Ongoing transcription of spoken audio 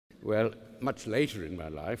Well, much later in my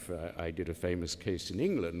life, I did a famous case in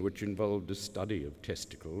England which involved a study of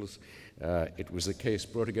testicles. It was a case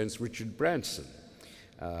brought against Richard Branson.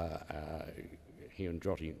 He and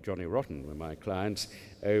Johnny Rotten were my clients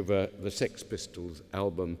over the Sex Pistols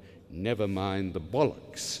album, Never Mind the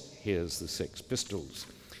Bollocks, Here's the Sex Pistols.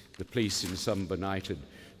 The police in some benighted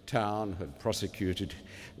town had prosecuted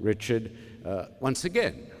Richard once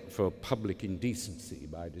again for public indecency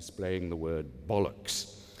by displaying the word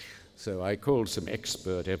bollocks. So I called some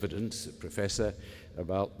expert evidence, a professor,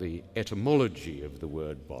 about the etymology of the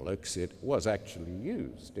word bollocks. It was actually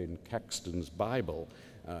used in Caxton's Bible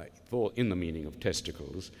in the meaning of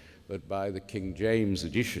testicles, but by the King James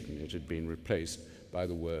edition it had been replaced by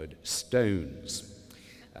the word stones.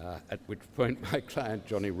 At which point my client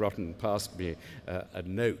Johnny Rotten passed me a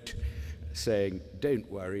note saying, "Don't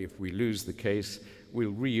worry, if we lose the case, we'll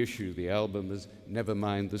reissue the album as Never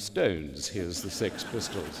Mind the Stones, Here's the Sex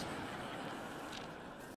Pistols."